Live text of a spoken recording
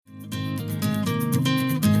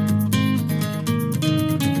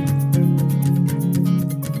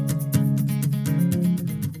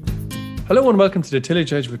Hello and welcome to the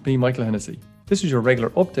Tillage Edge with me, Michael Hennessy. This is your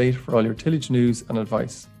regular update for all your tillage news and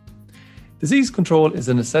advice. Disease control is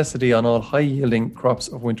a necessity on all high-yielding crops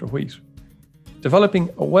of winter wheat. Developing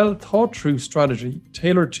a well-thought-through strategy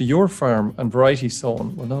tailored to your farm and variety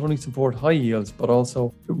sown will not only support high yields, but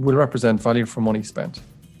also will represent value for money spent.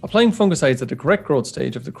 Applying fungicides at the correct growth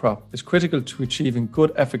stage of the crop is critical to achieving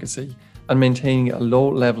good efficacy and maintaining a low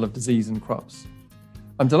level of disease in crops.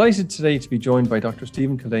 I'm delighted today to be joined by Dr.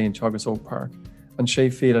 Stephen Kildea in Teagasc Oak Park and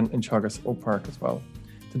Shay Phelan in Teagasc Oak Park as well,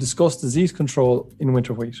 to discuss disease control in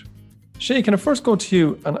winter wheat. Shay, can I first go to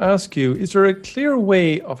you and ask you, is there a clear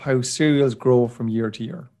way of how cereals grow from year to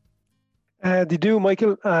year? They do,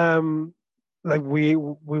 Michael. They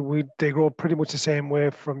grow pretty much the same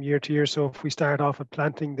way from year to year. So if we start off at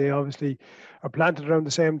planting, they obviously are planted around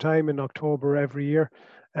the same time in October every year.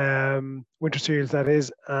 Winter cereals, that is,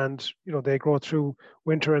 and they grow through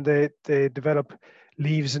winter and they develop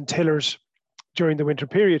leaves and tillers during the winter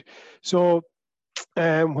period. So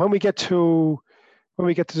when we get to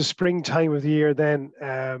the spring time of the year, then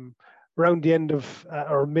around the end of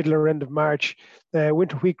or middle or end of March,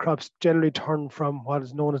 winter wheat crops generally turn from what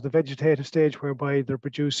is known as the vegetative stage, whereby they're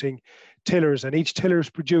producing tillers, and each tiller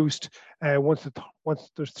is produced once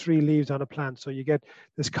there's 3 leaves on a plant. So you get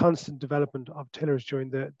this constant development of tillers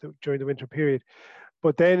during the winter period.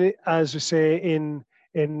 But then, as we say, in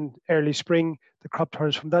early spring, the crop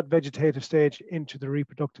turns from that vegetative stage into the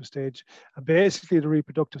reproductive stage. And basically the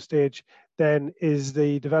reproductive stage then is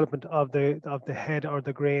the development of the head or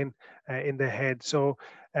the grain in the head. So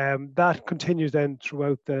that continues then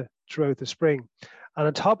throughout the spring. And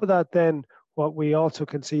on top of that, then what we also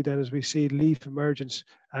can see then is we see leaf emergence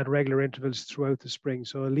at regular intervals throughout the spring.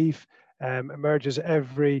 So a leaf emerges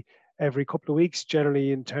every couple of weeks,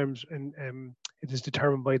 generally it is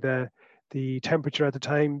determined by the temperature at the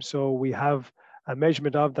time. So we have a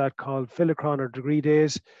measurement of that called filocron or degree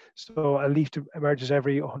days. So a leaf emerges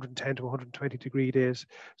every 110 to 120 degree days.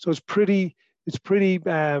 So it's pretty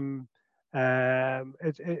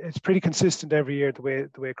consistent every year the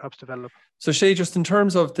way crops develop. So Shay, just in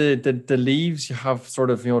terms of the leaves, you have sort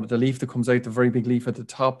of the leaf that comes out, the very big leaf at the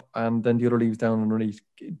top, and then the other leaves down underneath.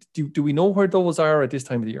 Do we know where those are at this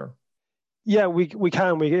time of the year? Yeah, we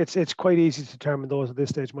can. It's quite easy to determine those at this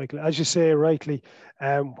stage, Michael. As you say rightly,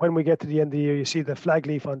 when we get to the end of the year, you see the flag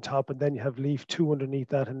leaf on top, and then you have leaf 2 underneath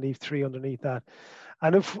that and leaf 3 underneath that.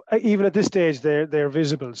 And if even at this stage they're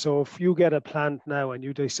visible. So if you get a plant now and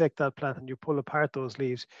you dissect that plant and you pull apart those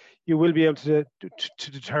leaves, you will be able to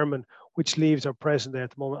determine which leaves are present there at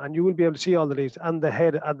the moment, and you will be able to see all the leaves and the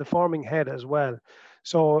head and the forming head as well.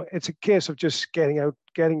 So it's a case of just getting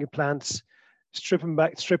your plants, stripping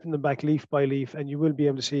them back leaf by leaf, and you will be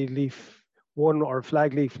able to see leaf 1 or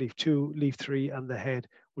flag leaf 2, leaf 3, and the head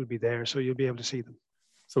will be there. So you'll be able to see them.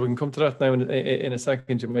 So we can come to that now in a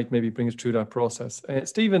second. You might maybe bring us through that process.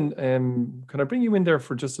 Stephen, can I bring you in there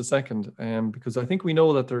for just a second? Because I think we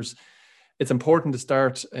know that it's important to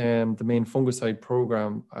start the main fungicide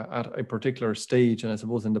program at a particular stage. And I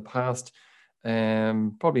suppose in the past,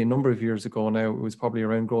 probably a number of years ago now, it was probably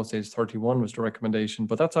around growth stage 31 was the recommendation,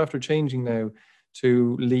 but that's after changing now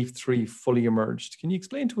to leaf 3 fully emerged. Can you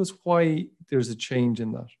explain to us why there's a change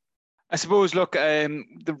in that? I suppose, look,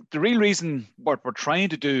 the real reason what we're trying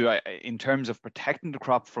to do in terms of protecting the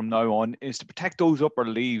crop from now on is to protect those upper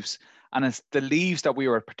leaves. And it's the leaves that we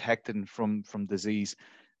are protecting from disease.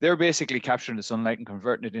 They're basically capturing the sunlight and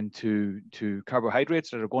converting it into carbohydrates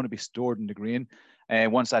that are going to be stored in the grain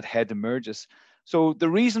once that head emerges. So the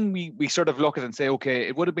reason we sort of look at it and say, okay,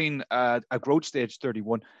 it would have been a growth stage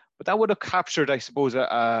 31, but that would have captured, I suppose,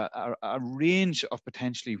 a range of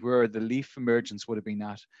potentially where the leaf emergence would have been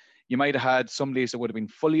at. You might have had some leaves that would have been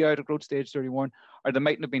fully out of growth stage 31, or they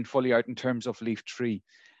mightn't have been fully out in terms of leaf 3.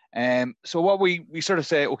 So what we sort of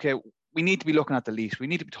say, okay, we need to be looking at the leaves. We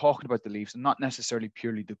need to be talking about the leaves and not necessarily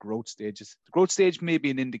purely the growth stages. The growth stage may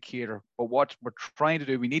be an indicator, but what we're trying to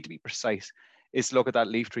do, we need to be precise, is to look at that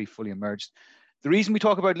leaf 3 fully emerged. The reason we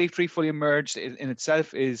talk about leaf 3 fully emerged in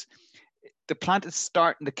itself is the plant is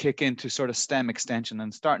starting to kick into sort of stem extension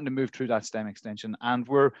and starting to move through that stem extension. And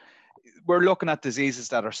we're looking at diseases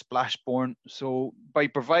that are splash-borne. So by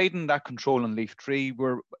providing that control on leaf 3,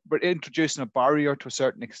 we're introducing a barrier to a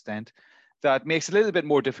certain extent that makes it a little bit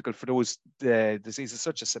more difficult for those diseases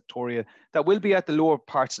such as septoria that will be at the lower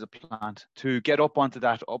parts of the plant to get up onto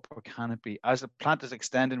that upper canopy. As the plant is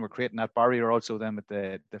extending, we're creating that barrier also then with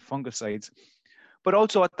the fungicides. But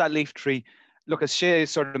also at that leaf 3, look, as Shay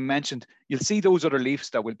sort of mentioned, you'll see those other leaves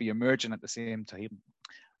that will be emerging at the same time.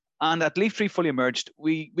 And at leaf 3 fully emerged,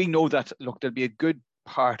 we know that, look, there'll be a good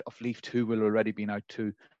part of leaf 2 will already be out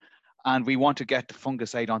too. And we want to get the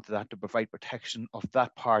fungicide onto that to provide protection of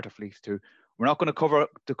that part of leaf 2. We're not going to cover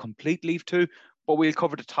the complete leaf 2, but we'll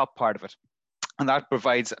cover the top part of it. And that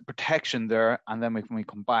provides protection there. And then when we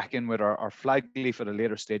come back in with our flag leaf at a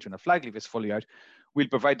later stage, when the flag leaf is fully out, we'll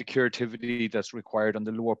provide the curativity that's required on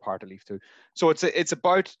the lower part of leaf 2. So it's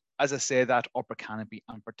about, as I say, that upper canopy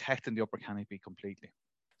and protecting the upper canopy completely.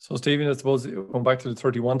 So Stephen, I suppose going back to the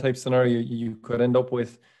 31 type scenario, you could end up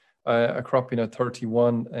with a crop being at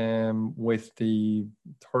 31 with the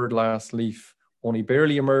third last leaf only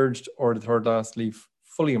barely emerged, or the third last leaf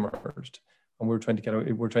fully emerged. And we're trying to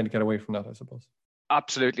get away from that, I suppose.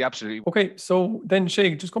 Absolutely. Okay, so then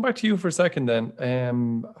Shay, just go back to you for a second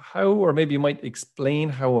then. How, or maybe you might explain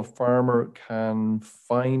how a farmer can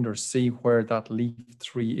find or see where that leaf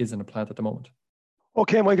 3 is in a plant at the moment.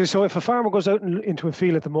 Okay, Michael, so if a farmer goes out into a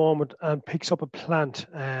field at the moment and picks up a plant,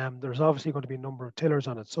 there's obviously going to be a number of tillers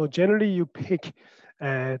on it. So generally you pick,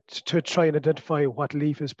 to try and identify what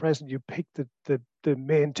leaf is present, you pick the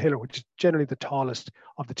main tiller, which is generally the tallest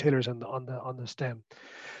of the tillers on the stem.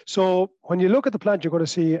 So when you look at the plant, you're going to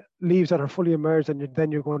see leaves that are fully emerged, and then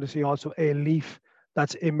you're going to see also a leaf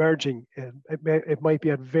that's emerging. It might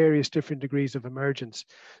be at various different degrees of emergence.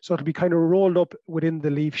 So it'll be kind of rolled up within the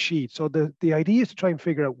leaf sheet. So the idea is to try and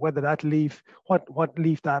figure out whether that leaf, what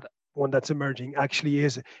leaf that one that's emerging actually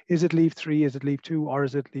is. Is it leaf 3, is it leaf 2, or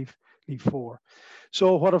is it leaf 4?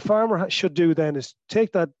 So what a farmer should do then is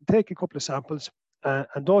take a couple of samples,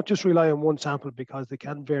 and don't just rely on one sample, because they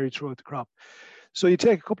can vary throughout the crop. So you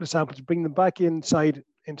take a couple of samples, bring them back inside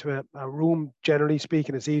into a room. Generally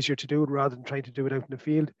speaking, it's easier to do it rather than trying to do it out in the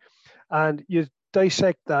field. And you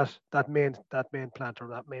dissect that main plant, or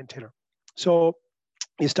that main tiller. So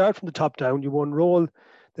you start from the top down. You unroll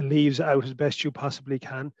the leaves out as best you possibly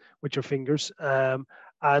can with your fingers.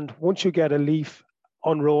 And once you get a leaf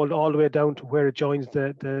unrolled all the way down to where it joins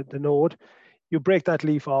the node, you break that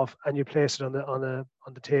leaf off and you place it on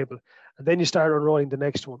the table. And then you start unrolling the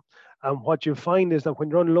next one. And what you find is that when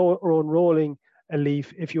you're unrolling a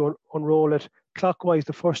leaf, if you unroll it clockwise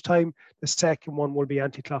the first time, the second one will be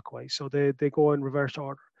anti-clockwise. So they go in reverse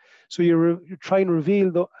order. So you try and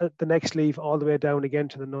reveal the next leaf all the way down again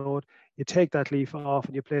to the node. You take that leaf off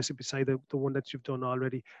and you place it beside the one that you've done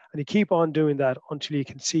already. And you keep on doing that until you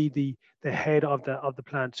can see the head of the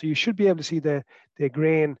plant. So you should be able to see the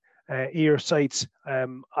grain ear sights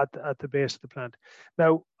at the base of the plant.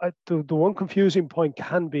 Now, the one confusing point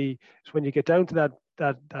can be is when you get down to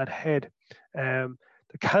that head, there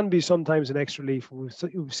can be sometimes an extra leaf.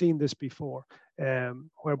 We've seen this before,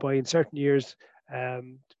 whereby in certain years,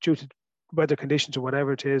 due to weather conditions or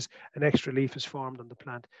whatever it is, an extra leaf is formed on the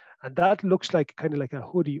plant, and that looks like kind of like a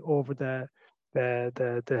hoodie over the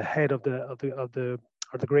head of the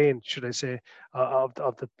or the grain, should I say, of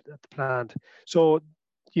the plant. So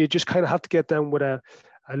you just kind of have to get down with a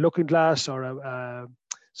looking glass or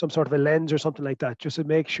some sort of a lens or something like that, just to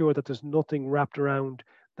make sure that there's nothing wrapped around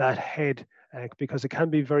that head, because it can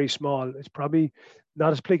be very small. It's probably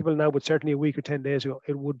not as applicable now, but certainly a week or 10 days ago,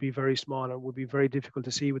 it would be very small and would be very difficult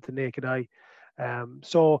to see with the naked eye.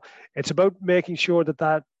 So it's about making sure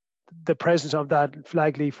that the presence of that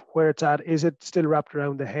flag leaf, where it's at, is it still wrapped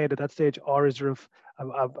around the head at that stage, or is there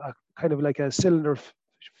a kind of like a cylinder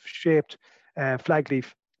shaped flag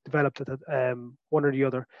leaf developed at one or the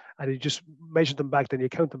other, and you just measure them back, then you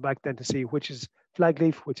count them back then to see which is flag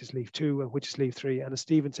leaf, which is leaf 2, and which is leaf 3. And as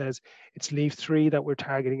Stephen says, it's leaf 3 that we're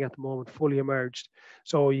targeting at the moment, fully emerged.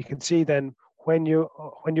 So you can see then when you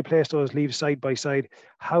place those leaves side by side,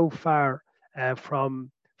 how far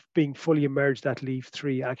from being fully emerged that leaf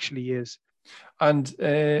 3 actually is. And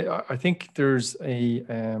I think there's I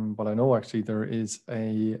know actually there is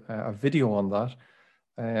a video on that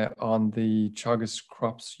on the Teagasc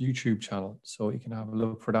Crops YouTube channel, so you can have a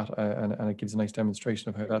look for that, and it gives a nice demonstration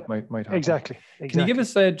of how that might happen. Exactly. Can you give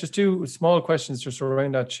us just two small questions just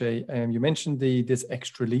around that, Shay? You mentioned this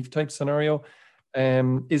extra leaf type scenario.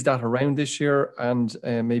 Is that around this year? And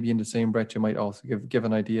maybe in the same breath, you might also give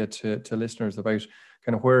an idea to listeners about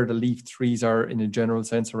kind of where the leaf 3s are in a general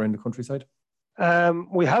sense around the countryside.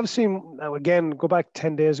 We have seen, now again, go back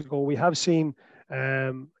 10 days ago, we have seen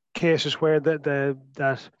cases where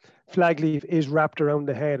that flag leaf is wrapped around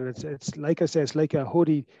the head, and it's like I said, it's like a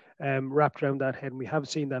hoodie wrapped around that head, and we have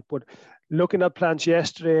seen that. But looking at plants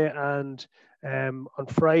yesterday and on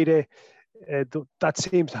Friday, that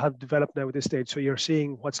seems to have developed now at this stage. So you're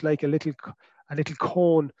seeing what's like a little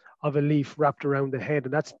cone of a leaf wrapped around the head,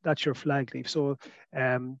 and that's your flag leaf. So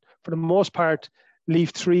for the most part,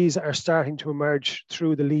 leaf 3s are starting to emerge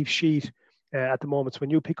through the leaf sheet at the moment. So when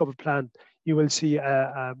you pick up a plant, you will see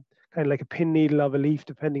a kind of like a pin needle of a leaf,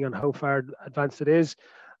 depending on how far advanced it is.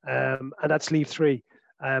 and that's leaf 3.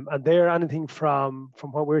 And they're anything from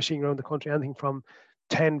what we're seeing around the country, anything from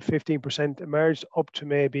 10-15% emerged up to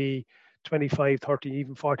maybe 25, 30,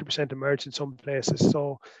 even 40% emerged in some places.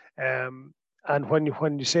 So, and when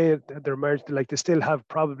you say they're emerged, like they still have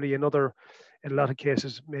probably another, in a lot of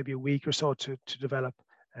cases, maybe a week or so to develop.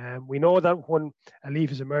 We know that when a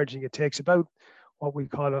leaf is emerging, it takes about what we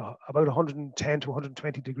call about 110 to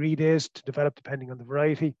 120 degree days to develop, depending on the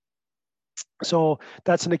variety. So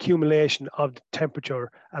that's an accumulation of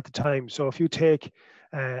temperature at the time. So if you take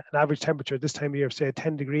an average temperature this time of year, say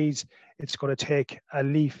 10 degrees, it's going to take a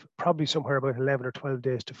leaf probably somewhere about 11 or 12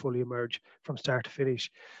 days to fully emerge from start to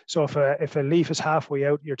finish. So if a leaf is halfway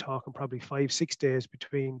out, you're talking probably 5-6 days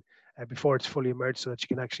between before it's fully emerged, so that you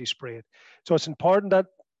can actually spray it. So it's important that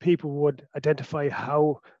people would identify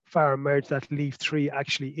how far emerged that leaf 3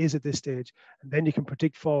 actually is at this stage, and then you can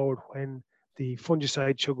predict forward when the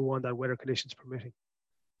fungicide should go on, that weather conditions permitting.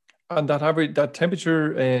 And that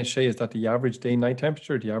temperature, Shay, is that the average day-night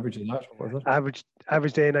temperature? The average of that, was it?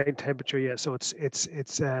 Average day-night temperature, yeah. So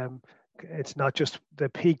it's not just the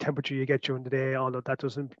peak temperature you get during the day, although that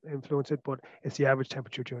doesn't influence it, but it's the average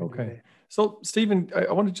temperature during the day. So, Stephen,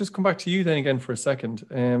 I want to just come back to you then again for a second.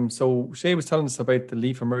 So Shay was telling us about the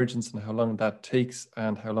leaf emergence and how long that takes,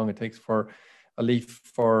 and how long it takes for a leaf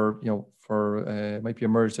might be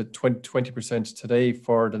emerged at 20% today,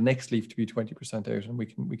 for the next leaf to be 20% out, and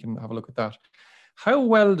we can have a look at that. How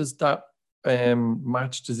well does that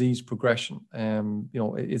match disease progression?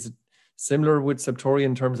 Is it similar with Septoria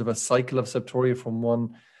in terms of a cycle of Septoria from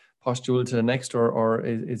one pustule to the next, or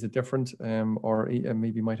is it different? Or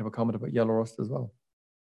maybe might have a comment about yellow rust as well.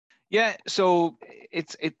 Yeah, so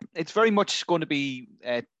it's very much going to be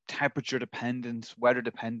temperature dependent, weather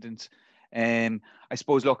dependent. I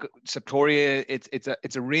suppose, look, Septoria,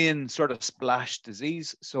 it's a rain sort of splash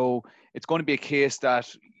disease, so it's going to be a case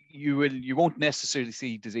that you won't necessarily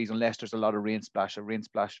see disease unless there's a lot of rain splash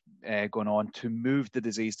going on to move the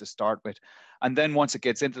disease to start with. And then once it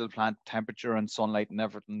gets into the plant, temperature and sunlight and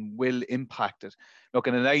everything will impact it. Look,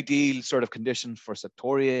 in an ideal sort of condition for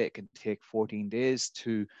Septoria, it can take 14 days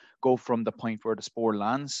to go from the point where the spore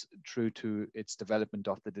lands through to its development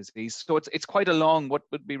of the disease. So it's quite a long, what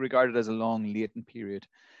would be regarded as a long latent period.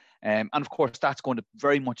 And of course, that's going to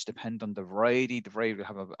very much depend on the variety. The variety will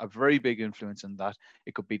have a very big influence in that.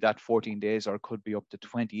 It could be that 14 days, or it could be up to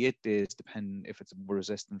 28 days, depending if it's a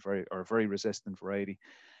resistant or a very resistant variety.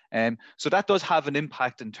 So that does have an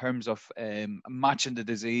impact in terms of matching the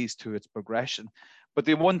disease to its progression. But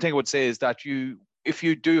the one thing I would say is that if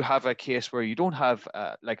you do have a case where you don't have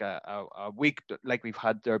like a week like we've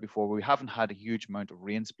had there before, where we haven't had a huge amount of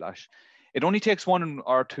rain splash, it only takes 1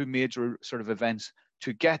 or 2 major sort of events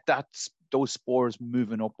to get those spores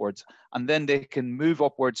moving upwards, and then they can move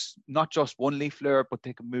upwards, not just one leaf layer, but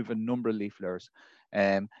they can move a number of leaf layers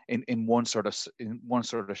in one sort of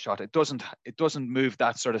shot. It doesn't move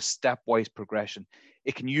that sort of stepwise progression.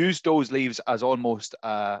 It can use those leaves as almost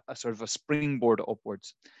a sort of a springboard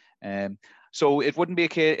upwards. So it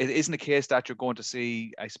isn't a case that you're going to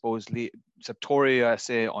see, I suppose, Septoria,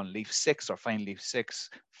 say, on leaf 6 or fine leaf 6,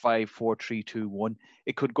 5, 4, 3, 2, 1.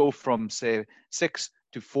 It could go from, say, 6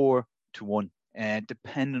 to 4 to 1,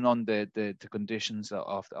 depending on the conditions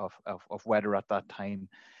of weather at that time.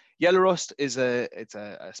 Yellow rust is it's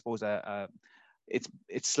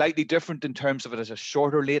slightly different in terms of it as a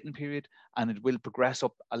shorter latent period, and it will progress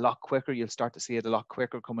up a lot quicker. You'll start to see it a lot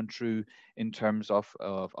quicker coming through in terms of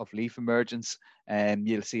leaf emergence, and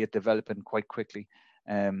you'll see it developing quite quickly.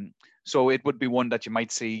 So it would be one that you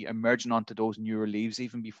might see emerging onto those newer leaves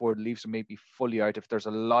even before the leaves are maybe fully out. If there's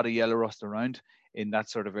a lot of yellow rust around in that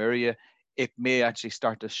sort of area, it may actually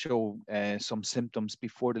start to show some symptoms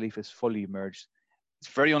before the leaf is fully emerged.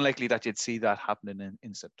 It's very unlikely that you'd see that happening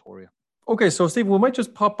in Septoria. Okay, so Stephen, we might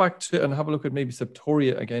just pop back to and have a look at maybe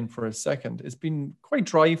Septoria again for a second. It's been quite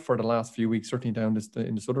dry for the last few weeks, certainly down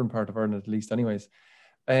in the southern part of Ireland at least anyways.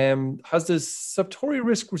 Has the Septoria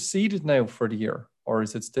risk receded now for the year, or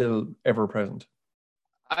is it still ever present?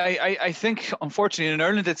 I think, unfortunately, in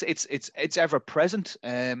Ireland, it's ever present.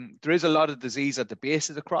 There is a lot of disease at the base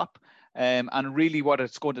of the crop, and really what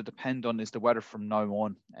it's going to depend on is the weather from now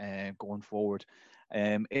on, going forward.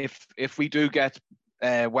 If we do get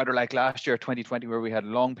weather like last year, 2020, where we had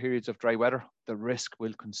long periods of dry weather, the risk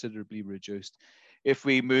will considerably reduce. If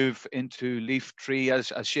we move into leaf 3,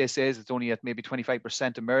 as Shay says, it's only at maybe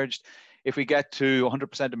 25% emerged. If we get to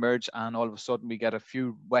 100% emerged and all of a sudden we get a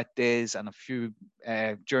few wet days and a few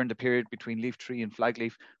during the period between leaf 3 and flag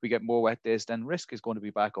leaf, we get more wet days, then risk is going to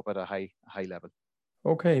be back up at a high level.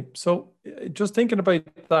 Okay, so just thinking about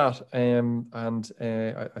that,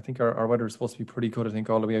 I think our weather is supposed to be pretty good, I think,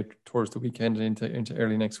 all the way out towards the weekend and into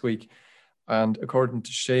early next week. And according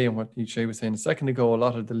to Shay and what Shay was saying a second ago, a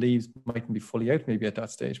lot of the leaves mightn't be fully out maybe at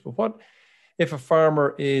that stage. But what if a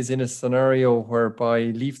farmer is in a scenario whereby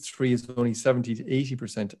leaf tree is only 70 to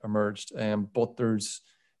 80% emerged, but there's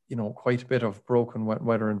quite a bit of broken wet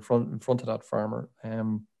weather in front of that farmer?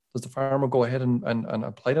 Does the farmer go ahead and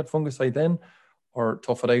apply that fungicide then, or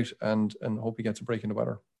tough it out and hope he gets a break in the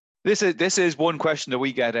weather? This is one question that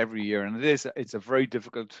we get every year, and it's a very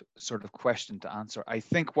difficult sort of question to answer. I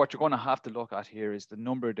think what you're going to have to look at here is the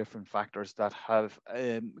number of different factors that have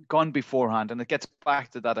gone beforehand, and it gets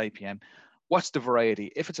back to that IPM. What's the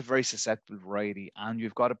variety? If it's a very susceptible variety and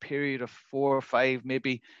you've got a period of 4 or 5,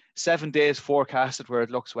 maybe 7 days forecasted where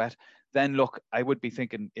it looks wet, then look, I would be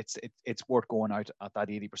thinking it's worth going out at that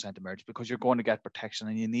 80% emerge, because you're going to get protection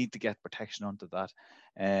and you need to get protection onto that.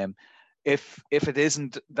 If it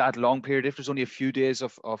isn't that long period, if there's only a few days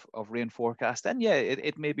of rain forecast, then yeah,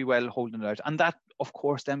 it may be well holding it out. And that, of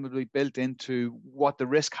course, then will be built into what the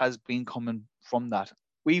risk has been coming from that.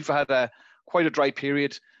 We've had quite a dry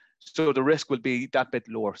period, so the risk will be that bit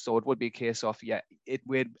lower. So it would be a case of,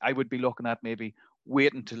 I would be looking at maybe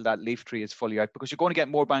wait until that leaf tree is fully out, because you're going to get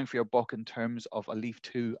more bang for your buck in terms of a leaf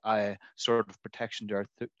 2 sort of protection there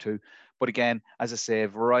too. But again, as I say,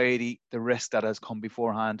 variety, the risk that has come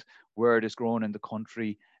beforehand, where it is grown in the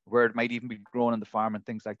country, where it might even be grown on the farm and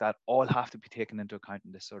things like that, all have to be taken into account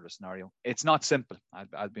in this sort of scenario. It's not simple,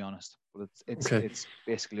 I'll be honest, but it's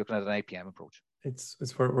basically looking at an IPM approach.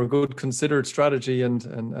 It's where good considered strategy and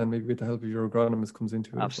maybe with the help of your agronomist comes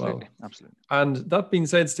into it as well. Absolutely. And that being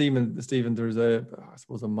said, Stephen, there's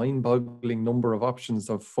a mind-boggling number of options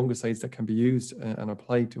of fungicides that can be used and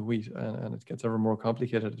applied to wheat, and it gets ever more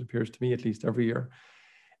complicated, it appears to me, at least every year.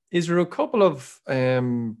 Is there a couple of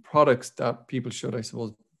products that people should, I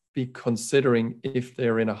suppose, be considering if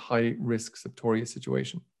they're in a high-risk septoria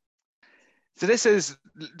situation? So this is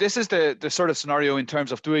the sort of scenario in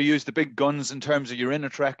terms of, do I use the big guns in terms of your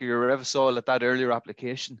Inatrek or your Revasol at that earlier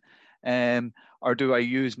application, or do I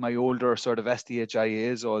use my older sort of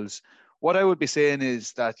SDHI azoles? What I would be saying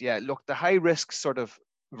is that, look, the high risk sort of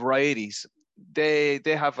varieties, they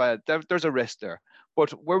have there's a risk there.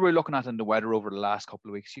 But where we're looking at in the weather over the last couple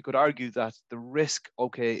of weeks, you could argue that the risk,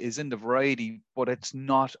 is in the variety, but it's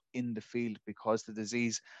not in the field, because the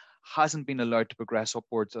disease hasn't been allowed to progress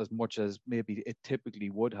upwards as much as maybe it typically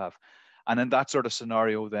would have. And in that sort of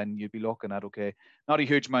scenario, then you'd be looking at, not a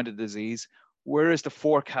huge amount of disease. Where is the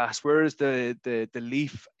forecast? Where is the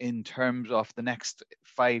leaf in terms of the next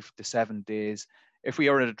 5 to 7 days? If we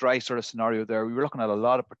are in a dry sort of scenario there, we were looking at a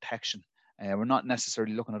lot of protection. We're not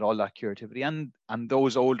necessarily looking at all that curativity. And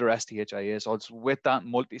those older SDHIAs, also with that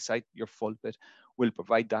multi-site, your full bit, will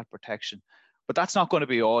provide that protection. But that's not going to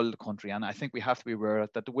be all the country. And I think we have to be aware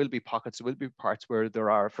that there will be pockets, there will be parts where there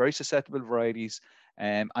are very susceptible varieties,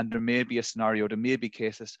 and there may be a scenario, there may be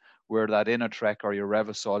cases where that Inatrek or your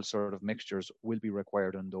Revasol sort of mixtures will be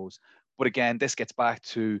required on those. But again, this gets back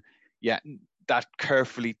to, that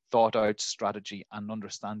carefully thought out strategy and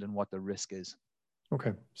understanding what the risk is.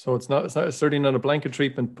 Okay, so it's certainly not a blanket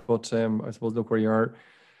treatment, but I suppose look where you are.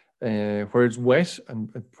 Where it's wet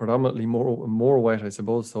and predominantly more wet, I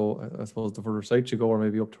suppose. So I suppose the further south you go, or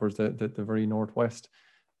maybe up towards the very northwest,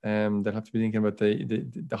 they'll have to be thinking about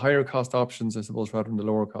the higher cost options, I suppose, rather than the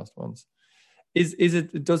lower cost ones.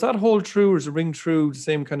 Does that hold true, or does it ring true the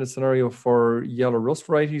same kind of scenario for yellow rust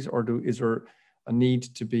varieties, or is there a need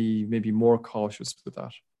to be maybe more cautious with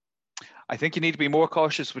that? I think you need to be more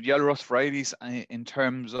cautious with yellow rust varieties in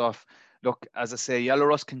terms of, look, as I say, yellow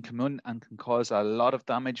rust can come in and can cause a lot of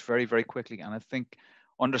damage very, very quickly. And I think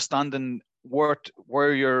understanding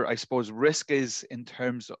where your, I suppose, risk is in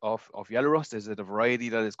terms of yellow rust. Is it a variety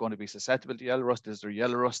that is going to be susceptible to yellow rust? Is there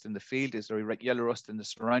yellow rust in the field? Is there yellow rust in the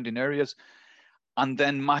surrounding areas? And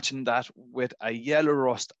then matching that with a yellow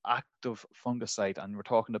rust active fungicide. And we're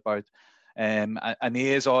talking about an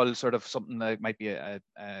azole, sort of something that might be a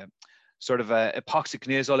sort of a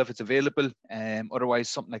epoxyconazole if it's available. Otherwise,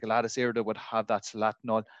 something like a Lattice that would have that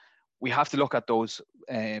solatinol. We have to look at those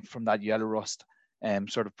from that yellow rust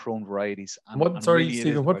sort of prone varieties.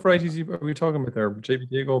 Stephen, what varieties are we talking about there? JB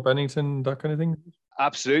Diego, Bennington, that kind of thing?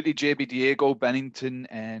 Absolutely, JB Diego, Bennington,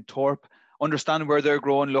 and Thorpe. Understanding where they're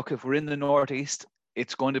growing. Look, if we're in the northeast,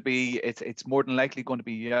 it's more than likely going to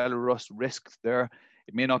be yellow rust risk there.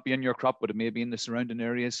 It may not be in your crop, but it may be in the surrounding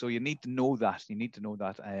areas. So you need to know that.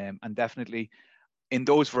 And definitely in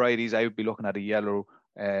those varieties, I would be looking at a yellow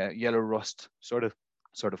rust sort of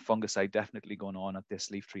sort of fungicide definitely going on at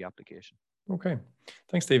this leaf tree application. Okay,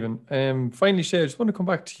 thanks, Stephen. Finally, Shay, I just want to come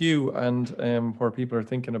back to you and where people are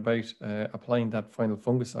thinking about applying that final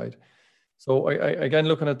fungicide. So again,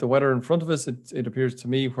 looking at the weather in front of us, it appears to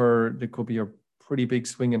me where there could be a pretty big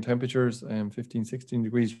swing in temperatures, 15, 16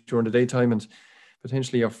 degrees during the daytime and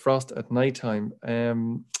potentially a frost at nighttime.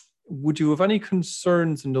 Would you have any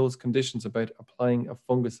concerns in those conditions about applying a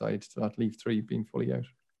fungicide to that leaf tree being fully out?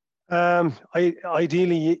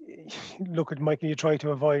 Ideally, look at Michael, you try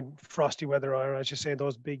to avoid frosty weather, or as you say,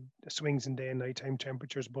 those big swings in day and nighttime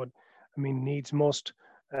temperatures. But I mean, needs must.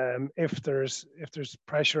 If there's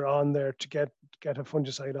pressure on there to get a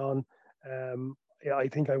fungicide on, I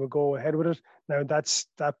think I would go ahead with it. Now,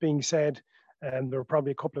 that being said, there are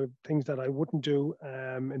probably a couple of things that I wouldn't do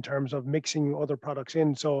in terms of mixing other products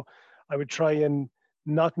in. So I would try and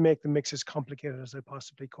not make the mix as complicated as I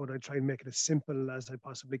possibly could. I'd try and make it as simple as I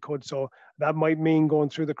possibly could. So that might mean going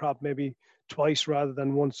through the crop maybe twice rather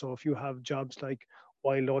than once. So if you have jobs like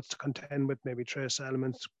wild oats to contend with, maybe trace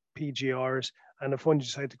elements, PGRs, and a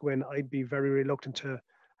fungicide to go in, I'd be very reluctant to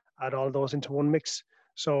add all those into one mix.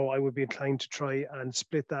 So I would be inclined to try and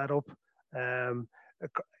split that up. I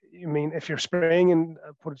mean, if you're spraying in,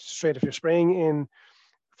 put it straight, if you're spraying in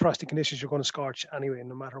frosty conditions, you're going to scorch anyway,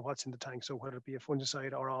 no matter what's in the tank. So whether it be a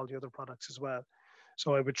fungicide or all the other products as well.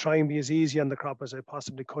 So I would try and be as easy on the crop as I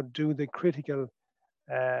possibly could. Do the critical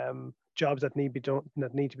jobs that need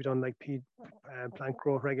to be done, like plant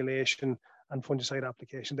growth regulation and fungicide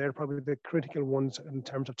application. They're probably the critical ones in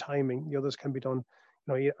terms of timing. The others can be done,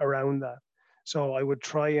 around that. So I would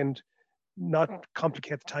try and not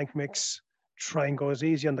complicate the tank mix. Try and go as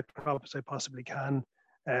easy on the crop as I possibly can.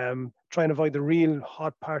 Try and avoid the real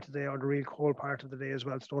hot part of the day or the real cold part of the day as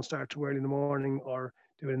well. So don't start too early in the morning or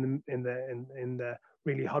do it in the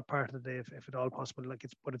really hot part of the day if at all possible.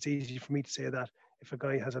 But it's easy for me to say that if a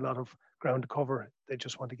guy has a lot of ground to cover, they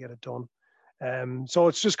just want to get it done. So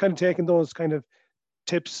it's just kind of taking those kind of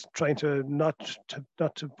tips, trying to not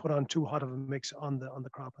to put on too hot of a mix on the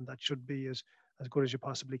crop, and that should be as good as you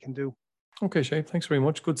possibly can do. Okay, Shay, thanks very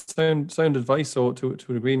much. Good sound advice. So to a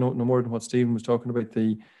degree, no more than what Stephen was talking about,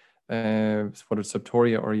 the whether it's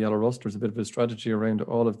Septoria or yellow rust, there's a bit of a strategy around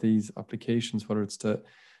all of these applications, whether it's the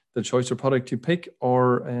choice of product you pick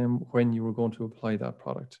or when you were going to apply that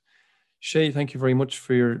product. Shay, thank you very much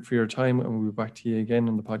for your time, and we'll be back to you again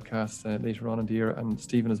on the podcast later on in the year. And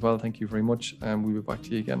Stephen as well, thank you very much, and we'll be back to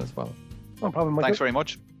you again as well. No problem, Michael. Thanks very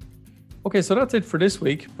much. Okay, so that's it for this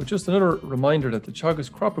week, but just another reminder that the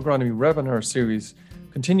Teagasc Crop Agronomy webinar series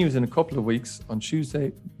continues in a couple of weeks on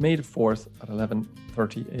Tuesday, May the 4th at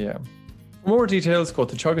 11:30 a.m. For more details, go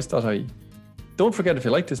to teagasc.ie. Don't forget, if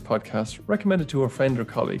you like this podcast, recommend it to a friend or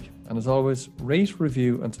colleague. And as always, rate,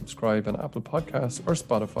 review and subscribe on Apple Podcasts or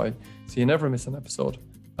Spotify so you never miss an episode.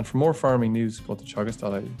 And for more farming news, go to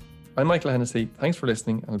teagasc.ie. I'm Michael Hennessy. Thanks for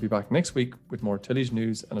listening, and I'll be back next week with more tillage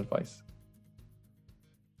news and advice.